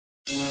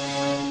Hi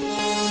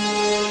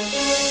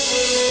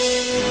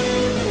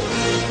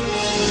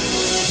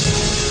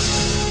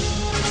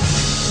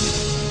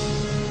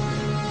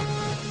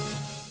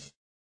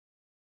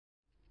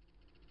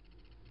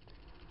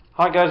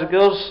guys and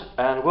girls,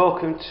 and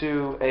welcome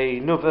to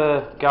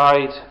another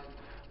guide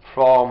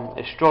from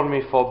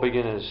Astronomy for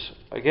Beginners.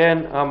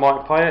 Again, I'm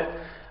Mike Pyatt,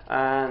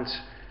 and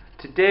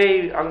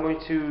today I'm going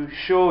to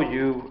show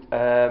you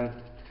a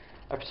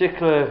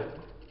particular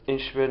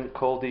instrument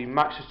called the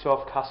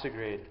Maksutov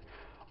Cassegrain,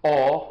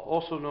 or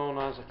also known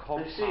as a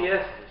compound. This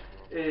here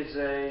is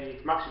a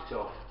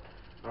Maksutov.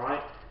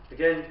 Alright,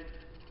 again,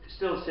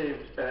 still the same,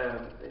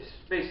 it's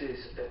basically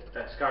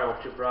a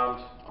Skywatcher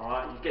brand.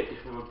 Alright, you get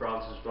different other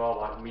brands as well,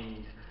 like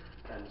Meade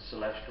and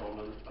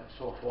Celestron and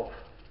so forth.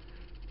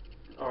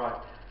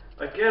 Alright,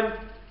 again,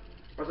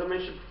 as I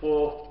mentioned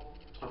before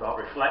about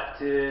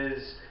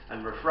reflectors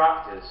and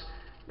refractors.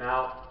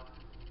 Now,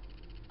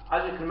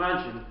 as you can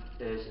imagine,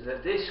 is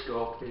that this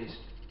scope is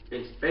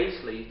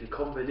basically the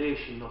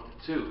combination of the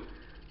two.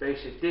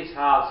 Basically, this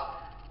has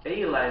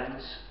a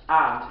lens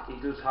and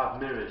it does have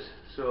mirrors.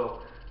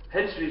 So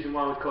hence the reason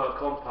why we call it a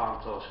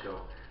compound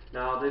telescope.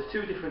 Now there's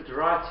two different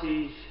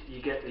varieties.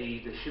 You get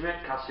the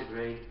Schmidt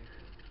Cassegrain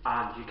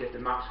and you get the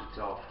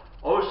Maksutov.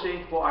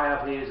 Obviously what I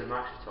have here is a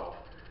Maksutov.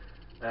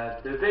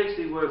 They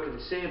basically work in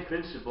the same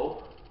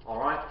principle,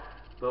 alright,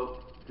 but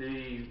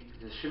the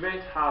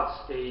Schmidt has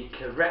a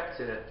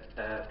corrector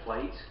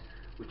plate,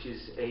 which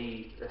is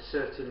a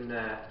certain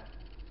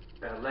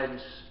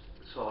lens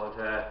sort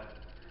of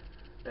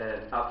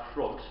up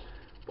front.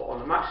 But on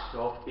the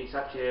Maksutov, it's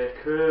actually a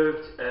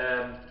curved,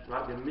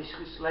 like the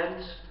meniscus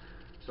lens,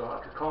 so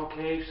like a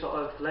concave sort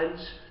of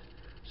lens.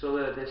 So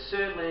there's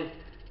certainly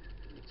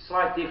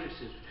slight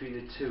differences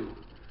between the two.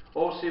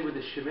 Also with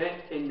the Schmidt,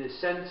 in the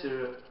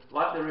centre,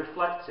 like the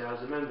reflector,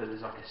 as remember,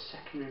 there's like a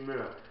secondary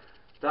mirror.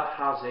 That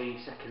has a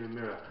secondary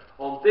mirror.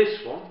 On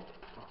this one,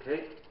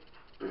 okay,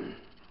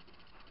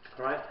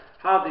 alright,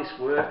 how this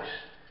works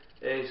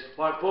is,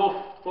 like both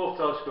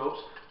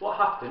telescopes, what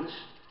happens,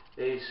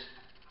 as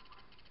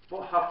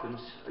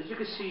you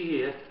can see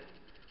here,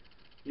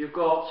 you've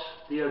got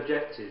the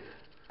objective.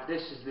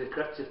 This is the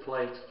corrector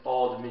plate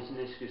or the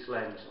meniscus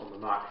lens on the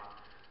Mac.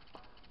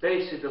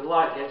 Basically the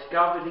light gets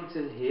gathered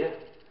into here,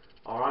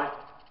 alright,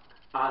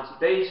 and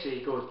basically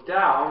it goes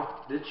down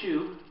the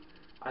tube,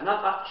 and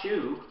at that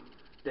tube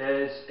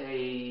there's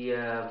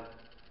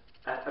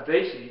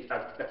basically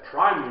a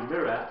primary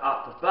mirror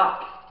at the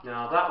back.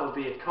 Now that will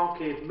be a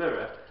concave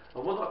mirror,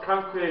 and what that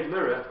concave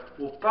mirror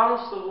will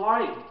bounce the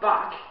light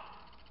back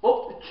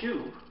up the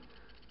tube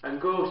and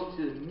goes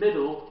into the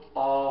middle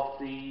of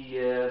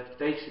the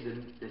basically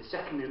the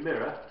secondary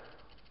mirror,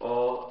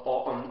 or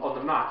on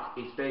the Mac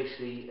it's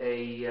basically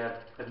a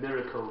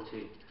mirror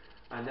coating,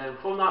 and then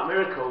from that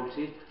mirror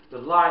coating the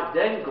light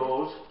then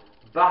goes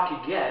back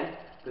again,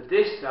 but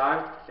this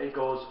time it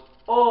goes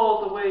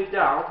all the way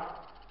down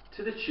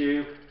to the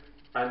tube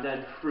and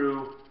then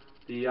through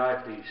the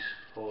eyepiece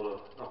holder.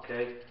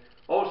 Okay.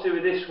 Also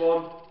with this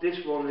one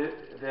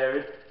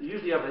variant, you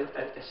usually have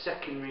a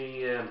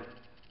secondary,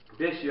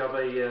 basically you have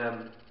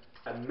a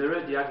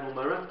mirror, diagonal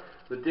mirror,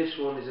 but this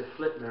one is a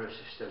flip mirror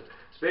system.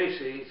 So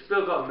basically it's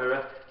still got a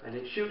mirror and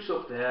it shoots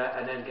up there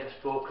and then gets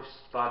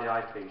focused by the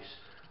eyepiece.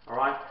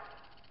 Alright.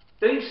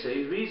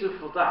 Basically the reason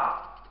for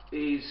that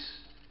is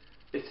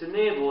it's to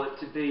enable it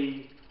to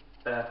be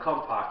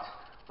compact.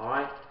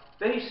 Alright.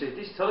 Basically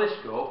this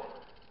telescope,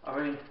 I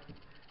mean,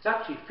 it's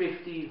actually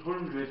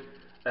 1500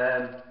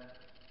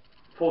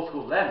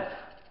 focal length,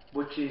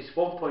 which is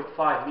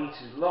 1.5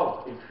 meters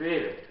long in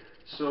theory.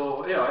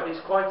 So you know, it's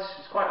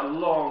quite a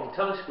long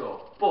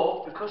telescope.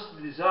 But because of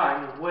the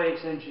design and the way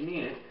it's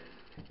engineered,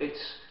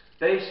 it's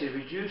basically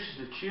reduces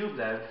the tube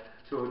length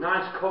to a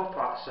nice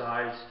compact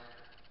size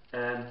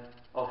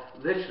of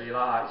literally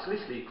like it's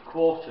literally a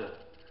quarter.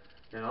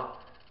 You know.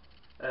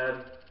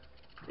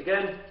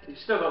 Again,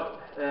 it's still got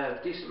a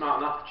decent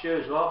amount of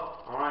aperture as well.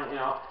 Alright, you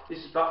know, this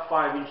is about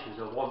 5 inches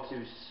or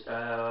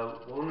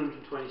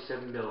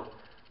 127 mil.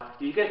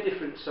 You get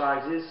different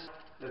sizes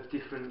of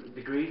different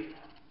degree,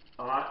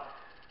 alright,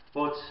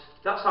 but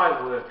that's how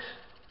it works.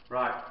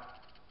 Right.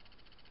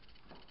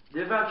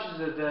 The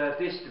advantages of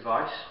this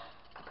device,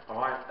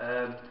 alright,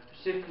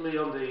 particularly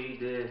on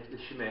the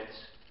Schmidts,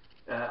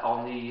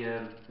 on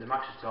the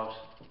Maksutovs,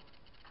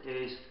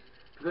 is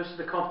because of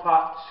the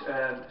compact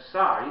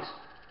size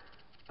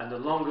and the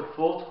longer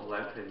focal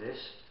length in this,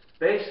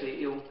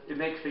 basically it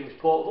makes things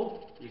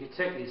portable. You can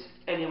take this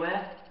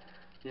anywhere.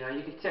 You know,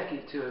 you can take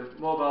it to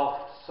mobile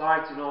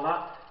sites and all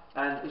that,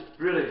 and it's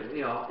brilliant.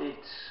 You know,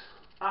 it's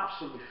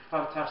absolutely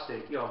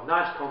fantastic. You know,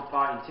 nice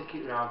compact. You take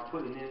it around,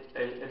 put it in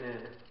a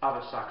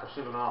haversack or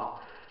something out.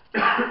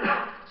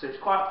 So it's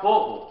quite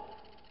portable,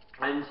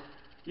 and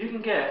you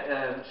can get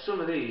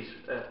some of these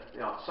you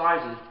know,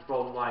 sizes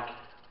from like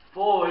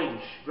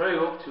 4-inch right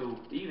up to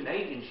even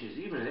 8 inches.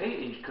 Even an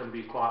 8-inch can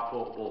be quite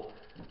portable,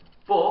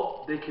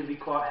 but they can be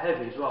quite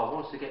heavy as well.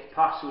 Once they get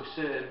past to a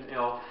certain, you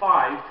know,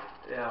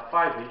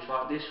 5-inch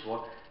like this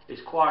one,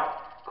 it's quite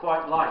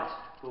light.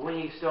 but when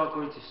you start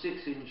going to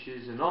 6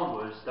 inches and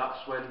onwards,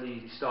 that's when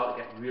they start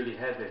to get really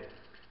heavy,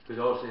 because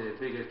obviously a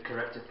bigger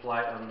corrective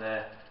plate on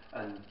there,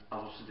 and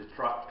obviously the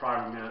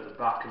primary mirror at the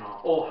back and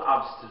all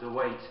adds to the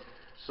weight.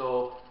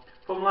 So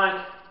from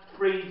like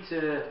 3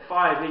 to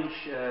 5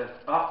 inch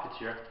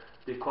aperture,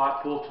 they're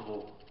quite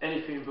portable.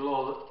 Anything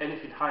below,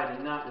 anything higher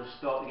than that, they'll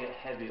start to get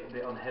heavy, a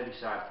bit on the heavy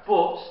side.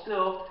 But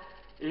still,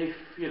 if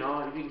you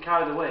can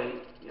carry the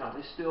weight,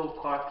 they're still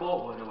quite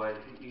portable in a way.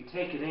 You can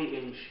take an 8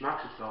 inch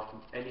Maxus off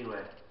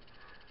anyway.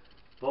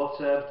 But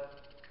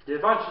the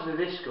advantages of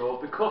this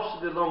scope, because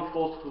of the long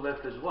focal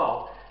length as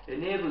well,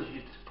 enables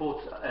you to put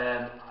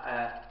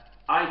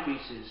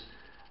eyepieces,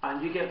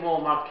 and you get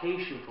more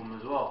magnification from them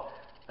as well.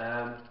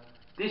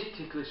 This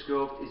particular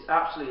scope is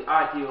absolutely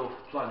ideal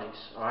for planets,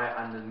 alright,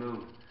 and the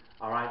moon.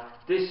 Alright,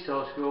 this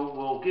telescope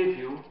will give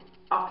you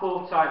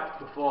Apple type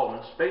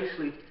performance.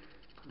 Basically,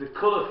 the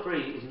colour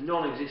free is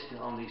non-existent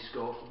on these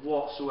scopes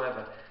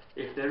whatsoever.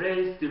 If there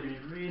is, there'll be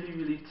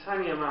really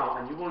tiny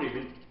amount, and you won't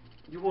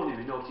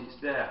even notice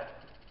it's there.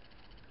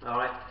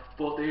 Alright,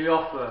 but they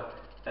offer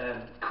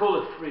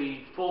colour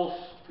free, false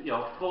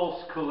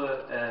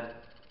colour,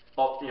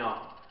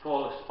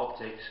 false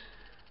optics,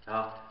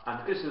 and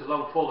because of the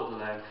long focal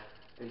length,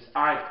 it's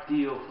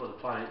ideal for the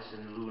planets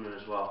and the lunar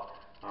as well.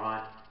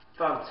 Alright,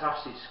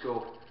 fantastic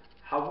scope.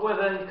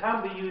 However, it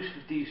can be used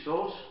for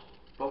DSOs,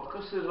 but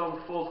because of the long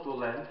focal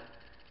length,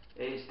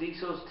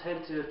 DSOs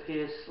tend to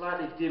appear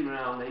slightly dimmer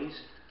on these.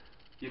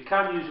 You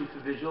can use them for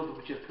visual,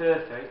 which are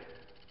perfect,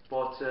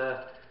 but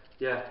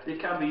yeah, they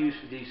can be used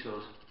for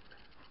DSOs.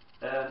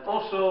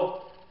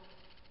 Also,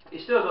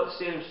 it's still got the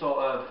same sort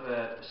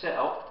of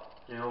setup,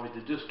 with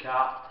the dust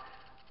cap.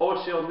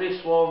 Also on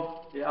this one,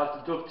 it has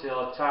the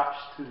dovetail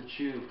attached to the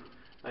tube.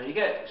 Now you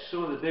get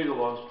some of the bigger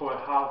ones probably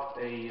have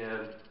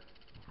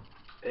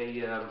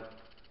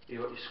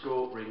your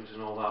scope rings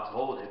and all that to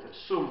hold it, but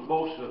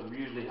most of them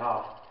usually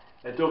have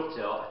a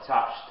dovetail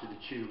attached to the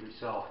tube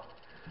itself.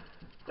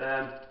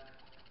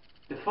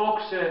 The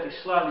focuser is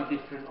slightly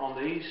different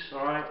on these.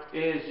 Alright,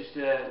 here's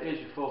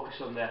your focus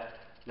on there.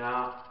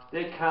 Now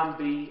they can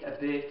be a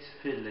bit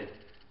fiddly,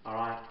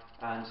 alright,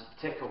 and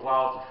take a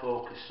while to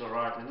focus.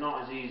 Alright, they're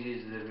not as easy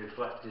as the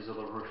reflectors or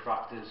the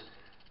refractors,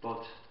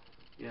 but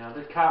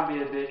they can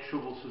be a bit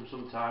troublesome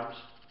sometimes.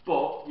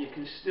 But you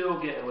can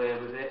still get away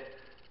with it.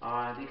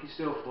 You can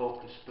still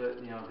focus, but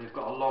they've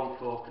got a long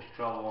focus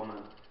travel on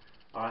them.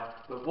 Alright,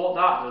 but what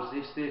that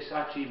does, this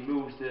actually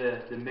moves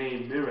the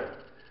main mirror.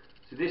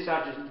 So this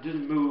actually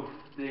doesn't move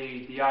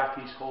the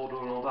eyepiece holder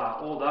and all that.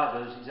 All that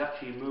does is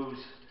actually moves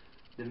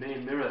the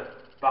main mirror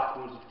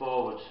backwards and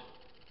forwards.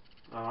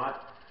 Alright.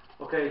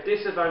 Okay,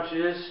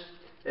 disadvantages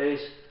is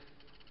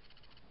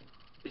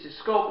it's a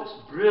scope that's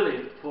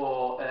brilliant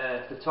for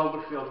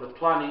photography on the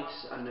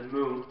planets and the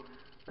moon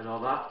and all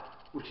that,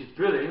 which is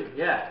brilliant,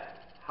 yeah.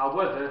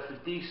 However, for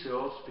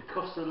DSOs,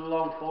 because of the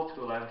long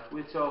focal length,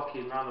 we're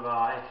talking around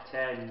about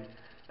f10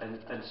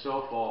 and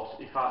so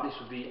forth. In fact, this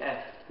would be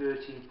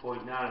f13.9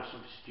 or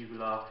something stupid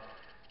like that.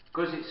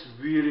 Because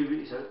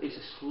it's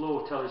a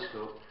slow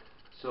telescope.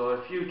 So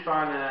if you're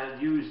trying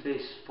to use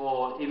this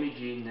for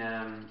imaging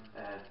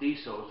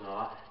DSOs and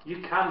all that,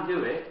 you can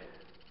do it,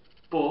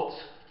 but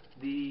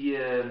the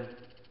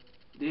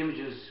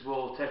images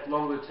will take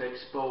longer to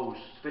expose,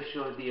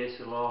 especially on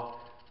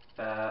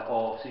DSLR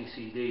or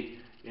CCD.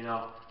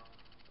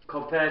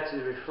 Compared to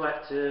the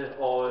reflector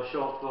or a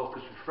short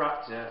focus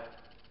refractor,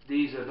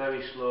 these are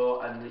very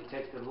slow, and it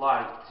takes the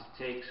light to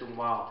take some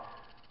while.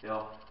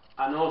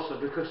 And also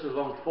because of the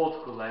long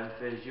focal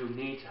length, is you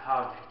need to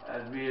have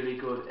a really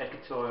good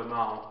equatorial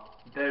mount,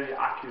 very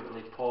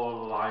accurately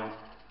polarized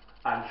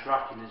and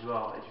tracking as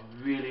well.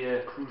 It's really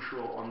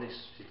crucial on this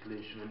particular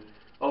instrument.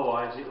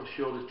 Otherwise, it will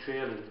show the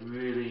trailing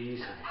really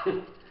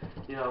easily.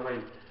 You know what I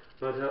mean?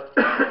 But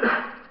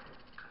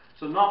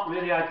so not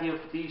really ideal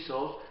for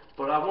DSOs,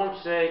 but I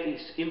won't say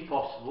it's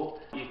impossible.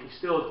 You can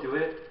still do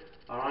it,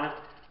 alright?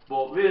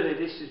 But really,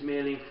 this is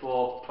mainly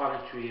for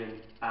planetary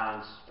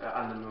and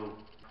the moon.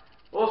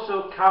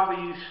 Also, can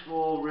be used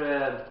for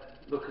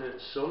looking at the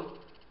sun,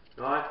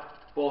 right?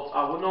 But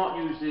I will not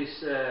use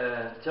this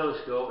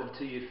telescope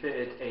until you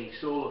fitted a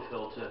solar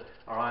filter,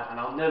 alright? And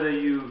I'll never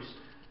use,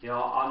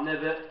 I'll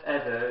never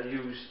ever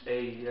use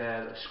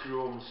a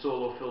screw-on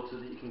solar filter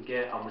that you can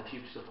get on the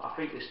cheap stuff. I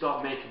think they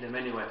stopped making them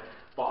anyway.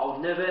 But I'll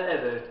never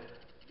ever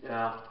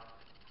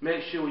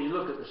make sure when you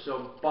look at the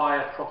sun, buy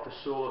a proper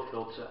solar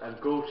filter and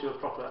go to a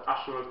proper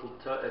astronomical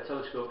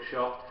telescope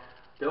shop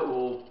that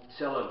will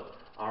sell them,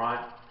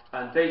 alright?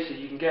 And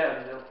basically you can get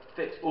them that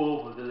fit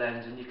over the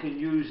lens, and you can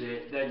use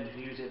it, then you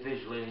can use it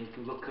visually and you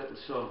can look at the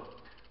sun.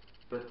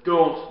 But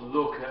don't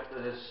look at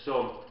the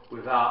sun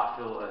without a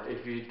filter.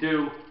 If you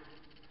do,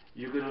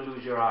 you're going to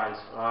lose your eyes,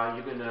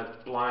 you're going to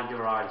blind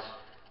your eyes.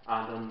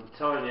 And I'm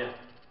telling you,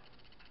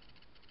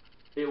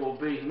 it will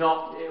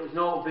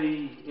not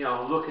be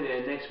looking at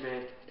it next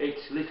minute.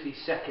 It's literally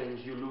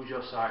seconds you lose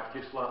your sight,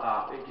 just like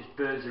that. It just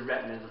burns the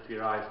retinas off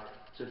your eyes.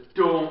 So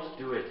don't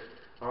do it.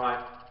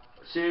 Alright,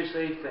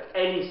 seriously, for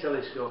any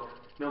telescope,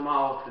 no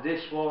matter for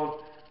this one,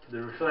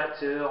 the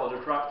reflector or the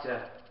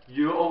refractor,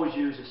 you always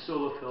use a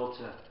solar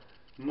filter.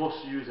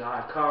 Must use that.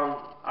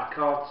 I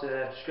can't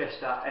stress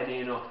that any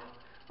enough.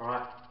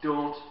 Alright,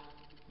 don't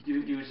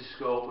use the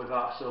scope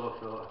without a solar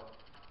filter.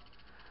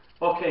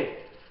 Okay,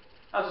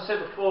 as I said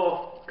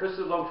before, because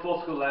of the long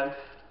focal length,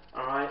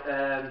 alright,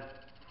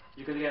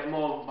 you're going to get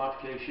more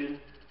magnification.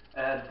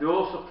 The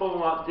also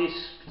problem about this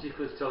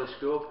particular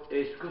telescope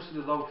is because of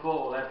the long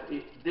focal length,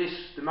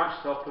 the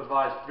Maxtop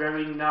provides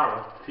very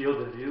narrow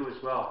field of view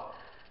as well,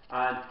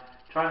 and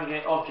trying to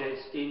get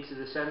objects into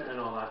the centre and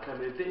all that can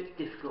be a bit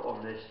difficult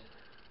on this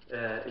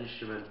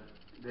instrument.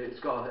 It's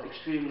got an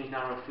extremely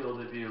narrow field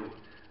of view.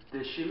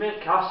 The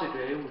Schmidt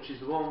Cassegrain, which is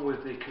the one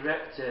with the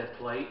correct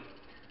plate,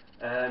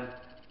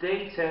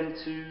 they tend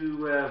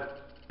to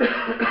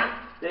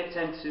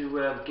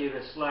give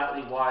a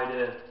slightly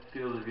wider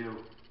field of view.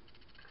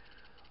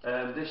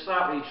 They're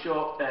slightly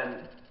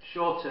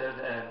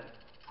shorter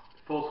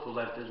focal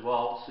length as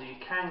well, so you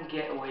can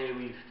get away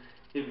with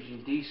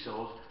imaging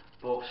DSOs,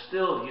 but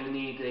still you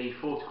need a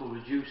focal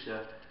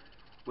reducer,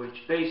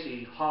 which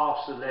basically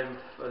halves the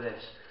length of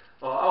this.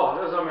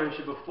 As I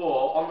mentioned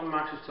before, on the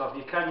Maxtop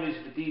you can use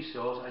it for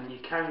DSOs, and you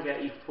can get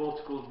a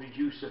focal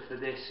reducer for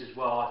this as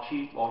well, a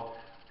cheap one.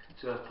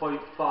 So a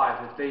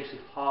 0.5, it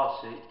basically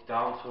halves it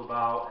down to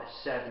about a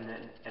 7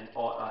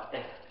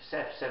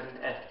 F7,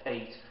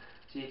 F8.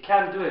 So you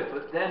can do it,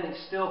 but then it's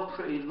still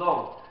pretty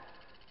long.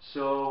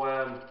 So,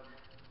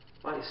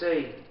 like I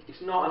say,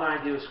 it's not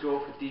an ideal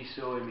scope for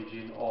DSO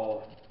imaging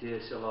or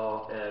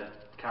DSLR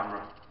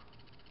camera.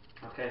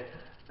 Okay.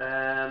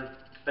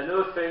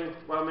 Another thing,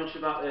 what I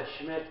mentioned about the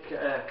Schmidt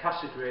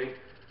Cassegrain,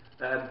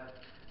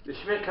 the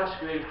Schmidt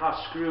Cassegrain has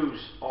screws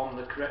on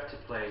the corrector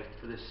plate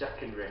for the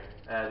secondary.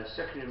 The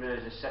secondary mirror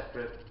is a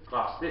separate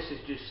glass. This is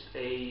just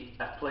a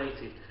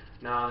plating.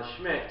 Now the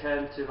Schmidt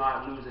tend to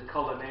might lose the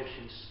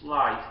collimation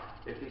slight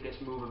if it gets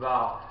moved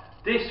about.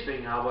 This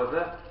thing,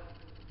 however,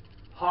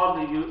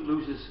 hardly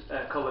loses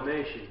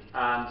collimation,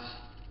 and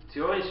to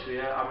be honest with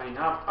you, I mean,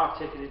 I've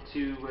taken it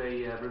to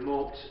a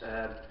remote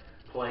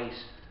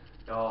place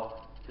for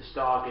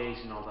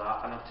stargazing and all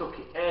that, and I took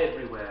it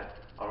everywhere,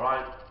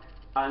 alright,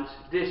 and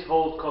this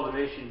holds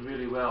collimation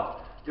really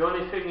well. The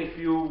only thing, if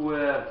you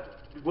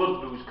would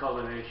lose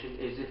collimation,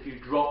 is if you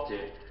dropped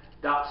it.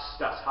 That's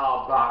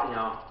hard back, you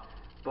know,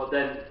 but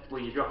then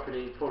when you're dropping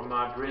it, you probably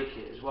might break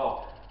it as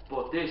well.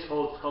 But this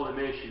holds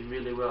collimation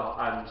really well,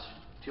 and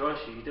to be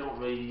honest with you, you don't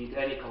really need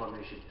any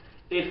collimation.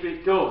 If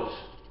it does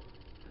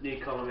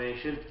need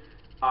collimation,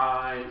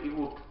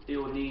 it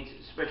will need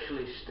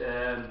specialist,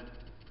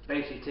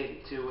 basically take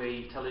it to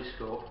a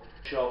telescope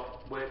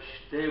shop, which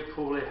they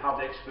probably have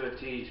the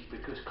expertise,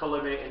 because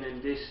collimating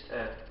in this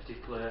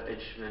particular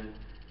instrument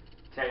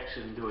takes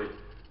some doing.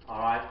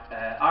 Alright,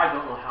 I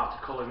don't know how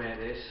to collimate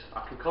this.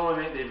 I can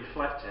collimate the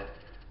reflector,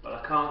 but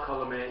I can't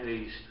collimate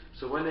these.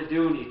 So when they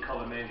do need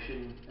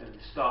collimation and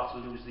start to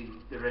lose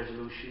the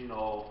resolution,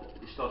 or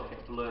they start to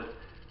get blurred,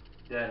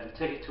 then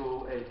take it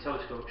to a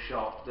telescope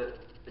shop that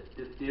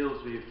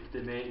deals with the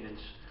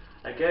maintenance.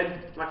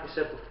 Again, like I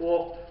said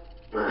before,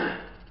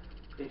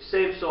 it's the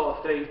same sort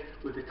of thing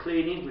with the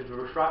cleaning, with the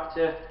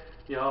refractor.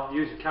 You know,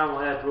 use a camel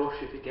hair brush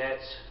if it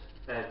gets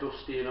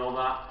dusty and all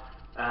that,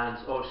 and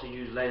obviously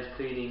use lens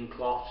cleaning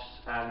cloths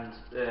and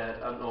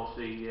also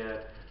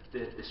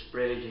the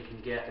sprays you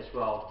can get as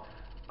well.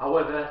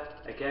 However,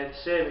 again,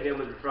 same again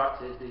with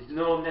refractors, there's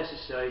no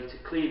necessity to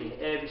clean it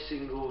every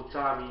single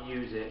time you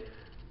use it.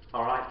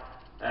 Alright,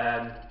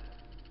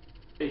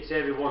 it's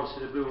every once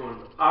in a blue moon.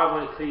 I've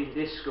only cleaned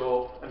this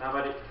scope, and I've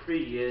had it for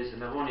 3 years,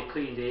 and I've only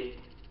cleaned it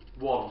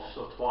once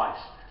or twice.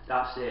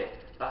 That's it.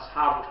 That's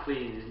how much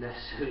cleaning is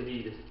necessarily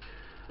needed.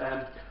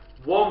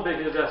 One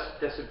big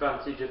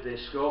disadvantage of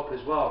this scope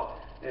as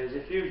well is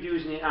if you're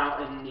using it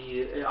out in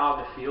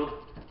the field.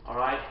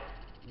 Alright,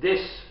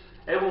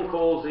 everyone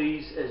calls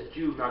these as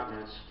dew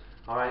magnets.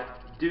 Alright,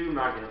 dew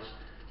magnets.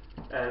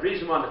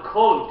 Reason why they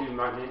call them dew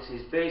magnets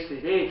is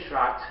basically they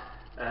attract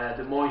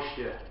the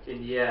moisture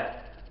in the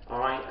air.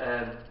 Alright,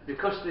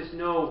 because there's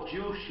no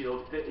dew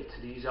shield fitted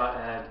to these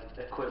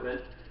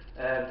equipment,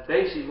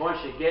 basically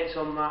moisture gets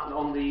on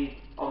the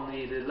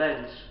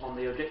lens, on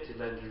the objective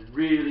lens,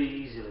 really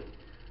easily.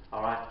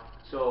 Alright,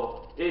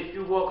 so if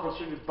you were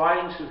considering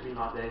buying something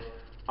like this,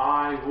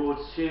 I would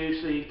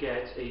seriously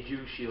get a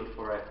dew shield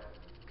for it.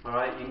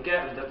 Alright, you can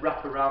get them that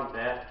wrap around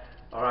there.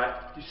 Alright,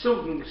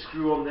 some can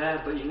screw on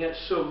there, but you can get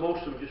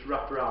most of them just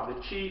wrap around.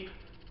 They're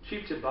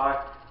cheap to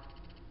buy.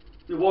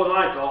 The one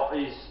I got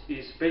is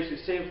basically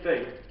the same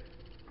thing,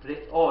 but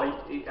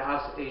it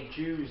has a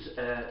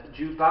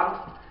dew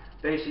band.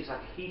 Basically, it's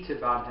like a heater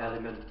band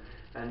element,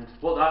 and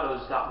what that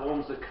does, that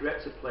warms the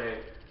corrector plate,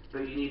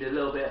 but you need a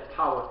little bit of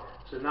power,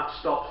 so that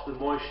stops the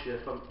moisture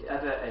from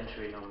ever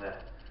entering on there.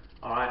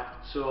 Alright,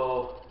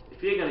 so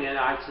if you're going to get an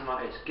item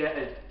like this,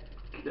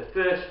 the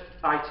first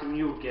item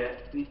you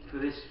get for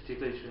this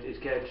particular instrument is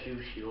get a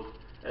dew shield,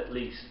 at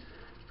least.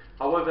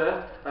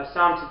 However, as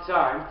time to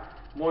time,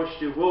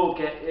 moisture will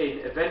get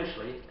in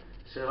eventually,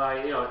 so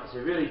like, you know, if it's a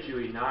really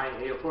dewy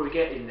night, it'll probably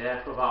get in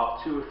there for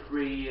about 2 or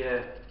 3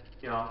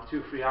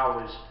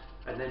 hours,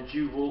 and then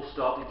dew will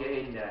start to get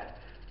in there,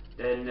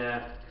 then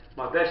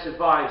my best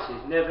advice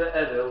is never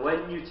ever,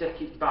 when you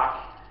take it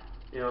back,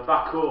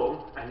 back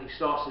home, and it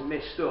starts to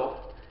mist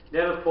up,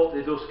 never put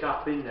the dust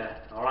cap in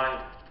there,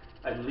 alright,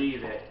 and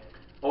leave it.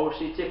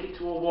 Obviously take it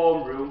to a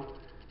warm room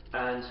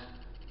and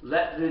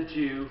let the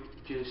dew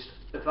just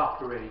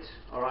evaporate,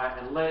 alright,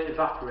 and let it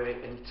evaporate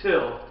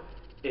until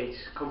it's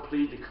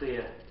completely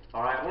clear.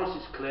 Alright, once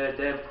it's clear,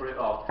 then put it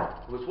on.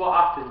 Because what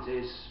happens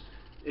is,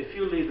 if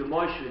you leave the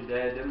moisture in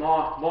there, the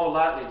more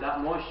likely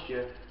that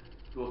moisture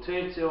will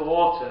turn into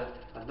water,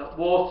 and that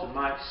water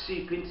might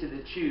seep into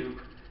the tube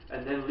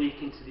and then leak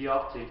into the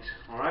optics.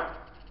 Alright?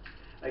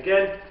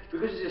 Again,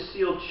 because it's a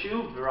sealed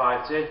tube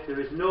variety, there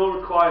is no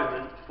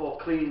requirement for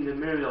cleaning the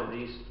mirror on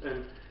these,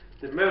 and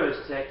the mirrors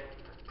take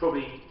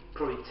probably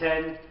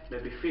 10,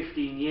 maybe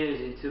 15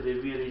 years until they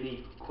really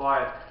need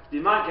quiet. They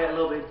might get a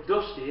little bit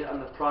dusty on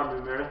the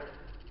primary mirror,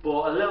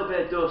 but a little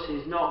bit of dust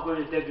is not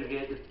going to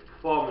degrade the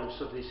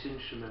performance of this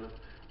instrument.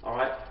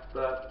 Alright,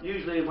 but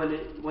usually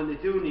when they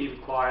do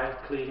need quiet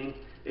cleaning,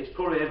 it's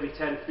probably every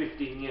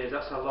 10-15 years,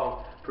 that's how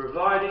long.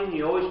 Providing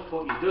you always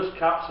put your dust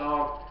caps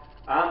on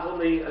and on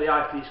the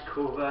eyepiece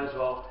cover as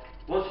well.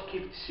 Once you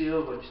keep it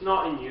sealed, when it's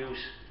not in use,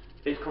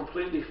 it's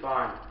completely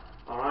fine.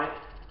 Alright,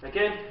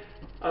 again,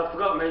 I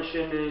forgot to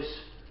mention is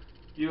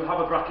you have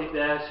a bracket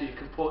there so you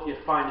can put your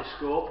finder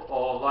scope,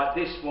 or like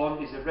this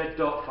one is a red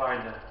dot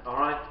finder.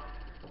 Alright,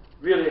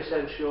 really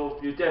essential.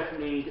 You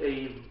definitely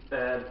need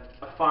a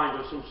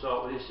finder of some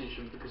sort with this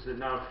instrument because of the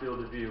narrow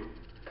field of view.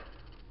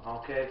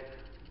 Okay,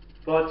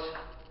 but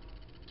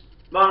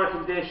my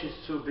recommendations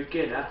to a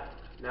beginner.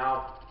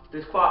 Now,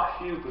 there's quite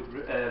a few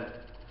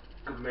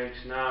good makes.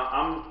 Now,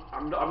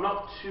 I'm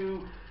not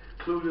too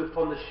clued up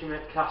on the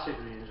Schmidt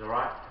categories,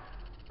 alright,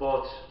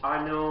 but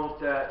I know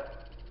that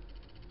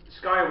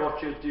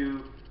Skywatcher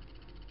do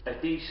a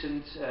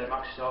decent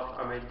Maxitov.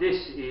 I mean,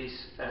 this is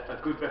a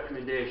good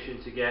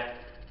recommendation to get.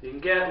 You can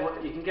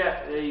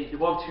get the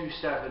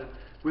 127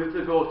 with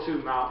the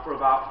go-to mount for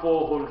about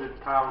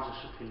 £400 or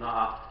something like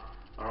that.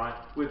 Alright,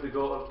 with the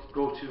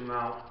go-to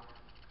mount,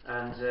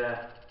 and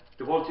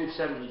the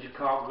 127 you just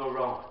can't go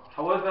wrong.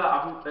 However,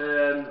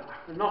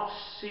 I've not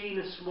seen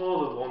a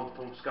smaller one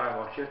from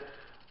Skywatcher,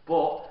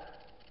 but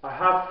I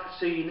have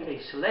seen a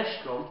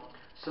Celestron.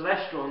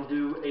 Celestron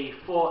do a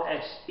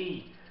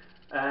 4SE,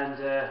 and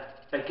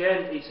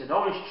again it's an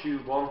orange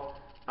tube one,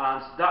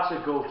 and that's a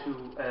go-to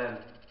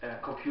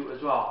computer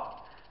as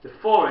well. The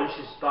 4-inch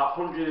is about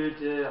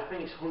 100, I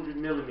think it's 100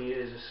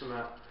 millimeters or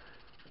something,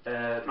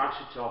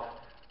 Maxitov,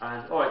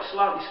 and it's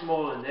slightly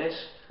smaller than this,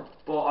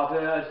 but I've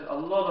heard a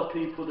lot of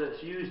people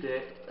that's used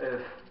it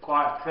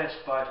quite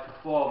impressed by its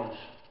performance.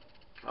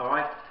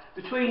 Alright,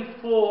 between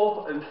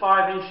 4 and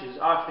 5 inches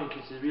I think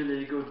it's a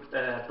really good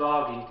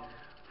bargain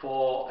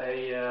for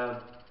a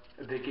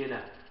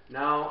beginner.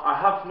 Now, I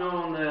have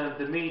known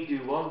the Me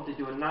do one. They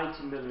do a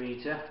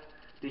 90mm.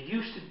 They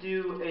used to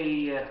do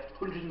a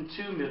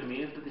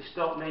 102mm, but they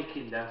stopped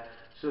making them.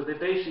 So they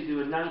basically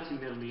do a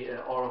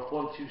 90mm or a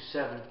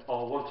 127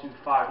 or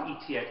 125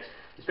 ETX.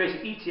 It's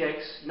basically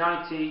ETX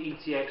 90,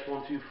 ETX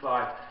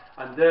 125,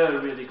 and they're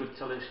a really good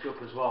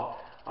telescope as well.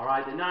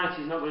 Alright, the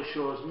 90 is not going to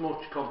show as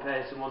much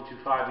compared to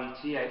 125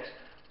 ETX,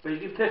 but you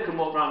can pick them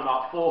up around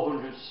about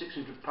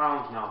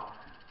 £400–600 now.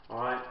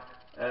 Alright,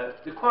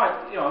 they're quite,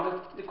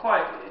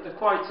 they're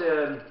quite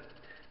a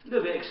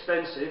little bit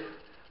expensive,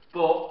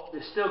 but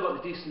they've still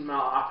got the decent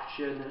amount of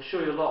aperture, and they'll show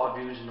you a lot of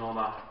views and all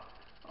that.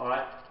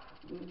 Alright,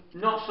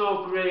 not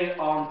so great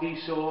on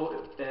DSO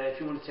if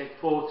you want to take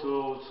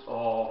photos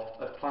of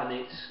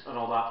planets and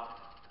all that.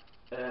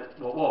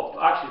 Well,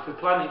 actually for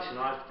planets,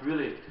 it's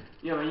brilliant.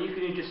 You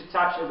can just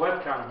attach a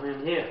webcam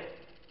in here.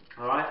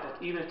 Alright,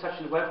 even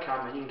attaching the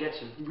webcam, and you can get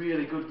some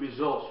really good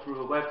results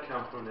through a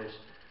webcam from this.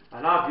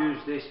 And I've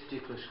used this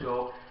particular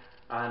scope,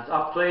 and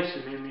I've placed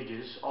some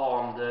images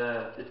on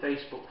the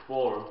Facebook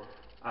forum,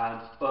 and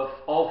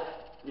of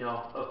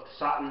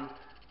Saturn,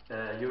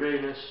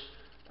 Uranus,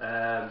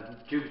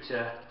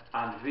 Jupiter,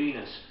 and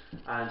Venus,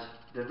 and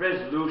the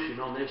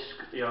resolution on this,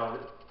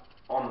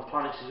 on the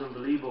planets is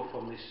unbelievable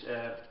from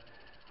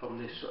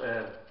this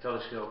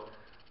telescope.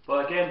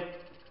 But again,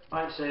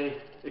 like I say,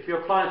 if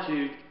you're a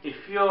planetary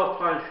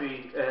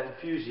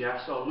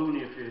enthusiast or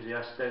lunar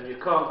enthusiast, then you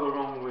can't go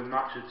wrong with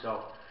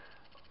Maxitov.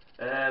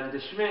 The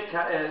Schmidt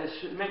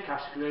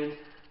Cassegrain,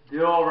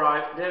 they're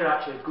alright. They're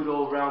actually a good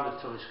all-rounder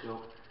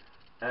telescope.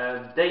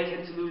 They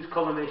tend to lose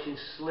collimation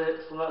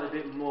slightly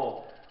bit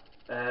more,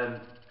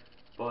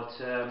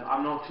 but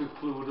I'm not too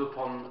clued up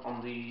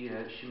on the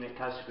Schmidt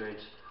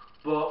Cassegrains.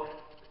 But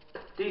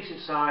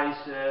decent size,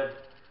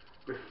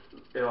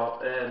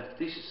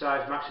 decent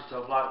size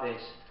Maxitov like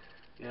this,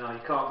 you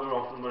can't go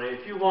wrong for the money.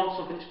 If you want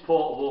something that's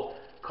portable,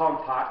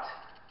 compact,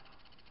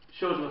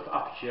 shows enough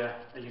aperture,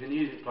 and you can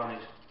use it for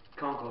planets,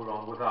 can't go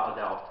wrong without a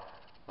doubt.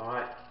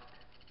 Alright,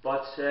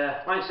 but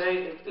like I say,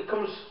 it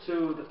comes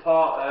to the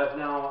part of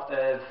now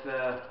of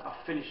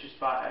I've finished just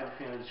about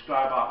everything I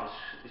described about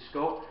this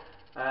scope.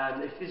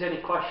 If there's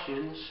any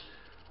questions,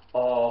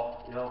 or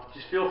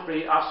just feel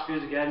free to ask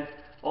us again.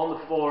 on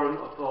the forum,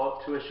 I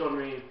thought, to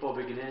astronomy for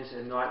beginners,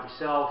 and like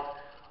myself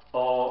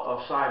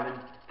or Simon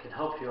can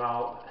help you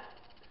out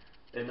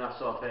in that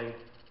sort of thing.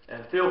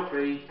 And feel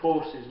free,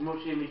 post as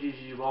much images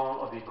as you want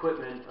of the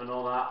equipment and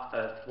all that,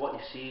 of what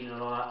you've seen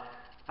and all that.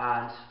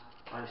 And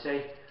like I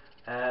say,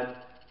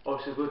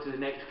 obviously go to the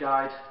next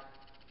guide,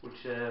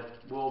 which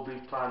will be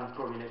planned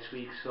probably next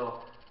week.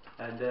 So,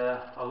 and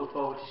I look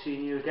forward to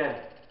seeing you again.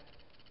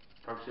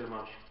 Thanks so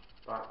much.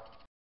 Bye.